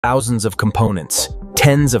Thousands of components,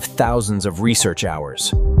 tens of thousands of research hours.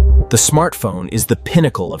 The smartphone is the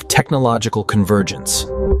pinnacle of technological convergence.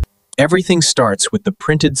 Everything starts with the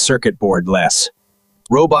printed circuit board less.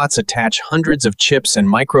 Robots attach hundreds of chips and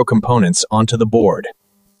micro-components onto the board.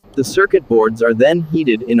 The circuit boards are then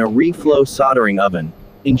heated in a reflow soldering oven,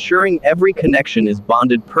 ensuring every connection is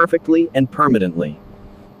bonded perfectly and permanently.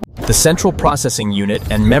 The central processing unit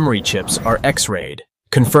and memory chips are X-rayed,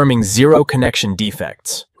 confirming zero connection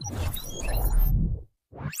defects.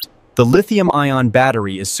 The lithium-ion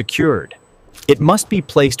battery is secured. It must be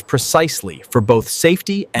placed precisely for both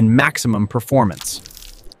safety and maximum performance.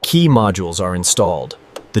 Key modules are installed: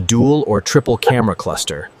 the dual or triple camera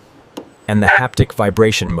cluster and the haptic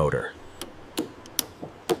vibration motor.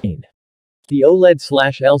 The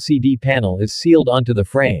OLED/LCD panel is sealed onto the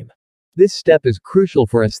frame. This step is crucial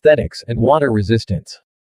for aesthetics and water resistance.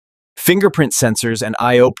 Fingerprint sensors and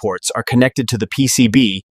I/O ports are connected to the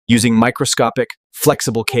PCB using microscopic,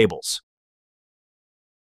 flexible cables.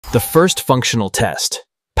 The first functional test: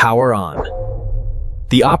 power on.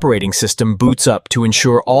 The operating system boots up to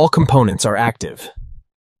ensure all components are active.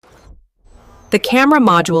 The camera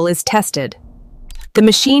module is tested. The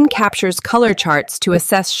machine captures color charts to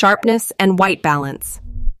assess sharpness and white balance.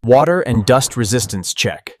 Water and dust resistance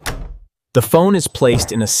check. The phone is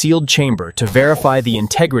placed in a sealed chamber to verify the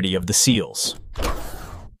integrity of the seals.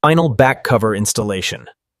 Final back cover installation.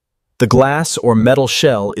 The glass or metal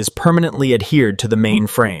shell is permanently adhered to the main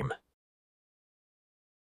frame.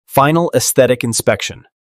 Final aesthetic inspection.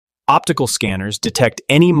 Optical scanners detect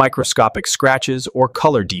any microscopic scratches or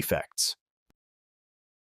color defects.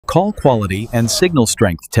 Call quality and signal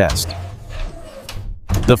strength test.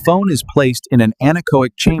 The phone is placed in an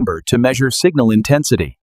anechoic chamber to measure signal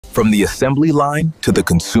intensity. From the assembly line to the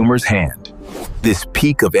consumer's hand, this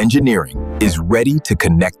peak of engineering is ready to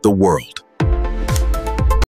connect the world.